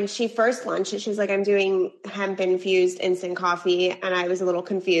when she first launched it, she was like, I'm doing hemp-infused instant coffee. And I was a little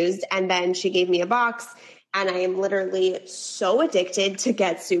confused. And then she gave me a box. And I am literally so addicted to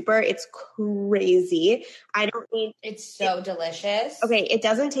Get Super. It's crazy. It's so delicious. Okay, it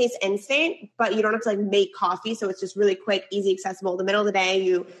doesn't taste instant, but you don't have to make coffee. So it's just really quick, easy, accessible. The middle of the day,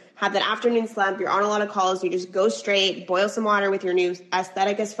 you have that afternoon slump. You're on a lot of calls. You just go straight, boil some water with your new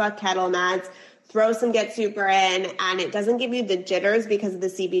aesthetic as fuck kettle, Mads. Throw some Get Super in, and it doesn't give you the jitters because of the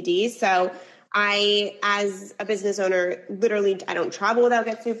CBD. So I, as a business owner, literally, I don't travel without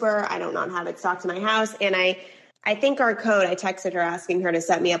Get Super. I don't not have it stocked in my house. And I think our code, I texted her asking her to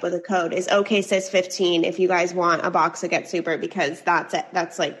set me up with a code, is OKSIS15 if you guys want a box of Get Super, because that's it.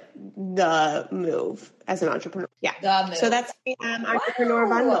 That's the move as an entrepreneur. Yeah. The move. So that's the entrepreneur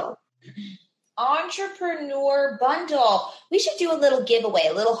bundle. Entrepreneur bundle. We should do a little giveaway,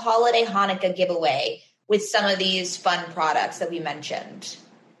 a little holiday Hanukkah giveaway with some of these fun products that we mentioned.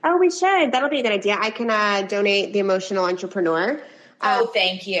 Oh, we should. That'll be a good idea. I can donate the Emotional Entrepreneur. Oh,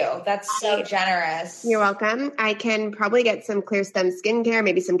 thank you. That's so generous. You're welcome. I can probably get some Clear Stem skincare,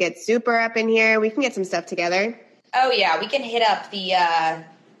 maybe some Get Super up in here. We can get some stuff together. Oh yeah, we can hit up the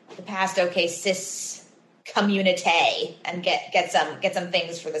past OK Sis community and get some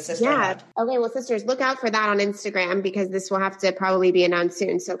things for the sisterhood. Yeah. Okay, well, sisters, look out for that on Instagram because this will have to probably be announced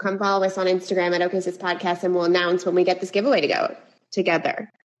soon. So come follow us on Instagram at OK Sis Podcast, and we'll announce when we get this giveaway to go together.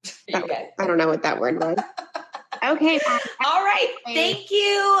 I don't know what that word was. Okay. All right. Thank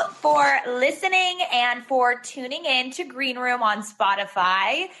you for listening and for tuning in to Green Room on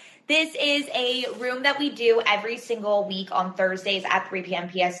Spotify. This is a room that we do every single week on Thursdays at 3 p.m.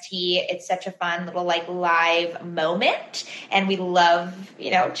 PST. It's such a fun little live moment. And we love,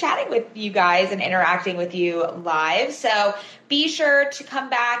 chatting with you guys and interacting with you live. So be sure to come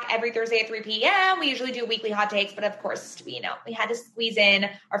back every Thursday at 3 p.m. We usually do weekly hot takes, but of course, we had to squeeze in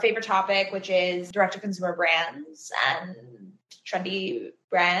our favorite topic, which is direct-to-consumer brands and trendy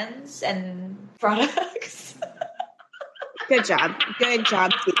brands and products. Good job. Good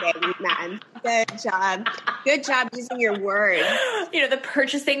job, keeping, man. Good job. Good job using your words. You know, the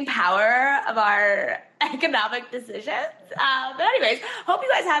purchasing power of our economic decisions. But anyways, hope you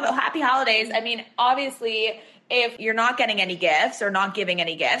guys have happy holidays. I mean, obviously, if you're not getting any gifts or not giving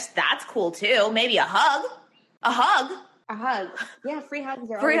any gifts, that's cool too. Maybe a hug. A hug. A hug. Yeah, free hugs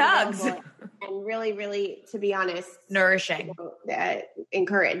are Free always hugs. available. And really, really, to be honest, Nourishing.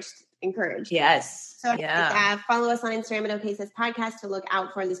 Encouraged. Yes. So Yeah. follow us on Instagram at OK Sis Podcast to look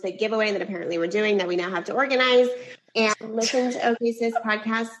out for this big giveaway that apparently we're doing that we now have to organize. And listen to OK Sis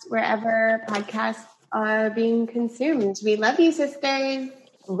Podcast wherever podcasts are being consumed. We love you, sisters.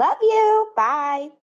 Love you. Bye.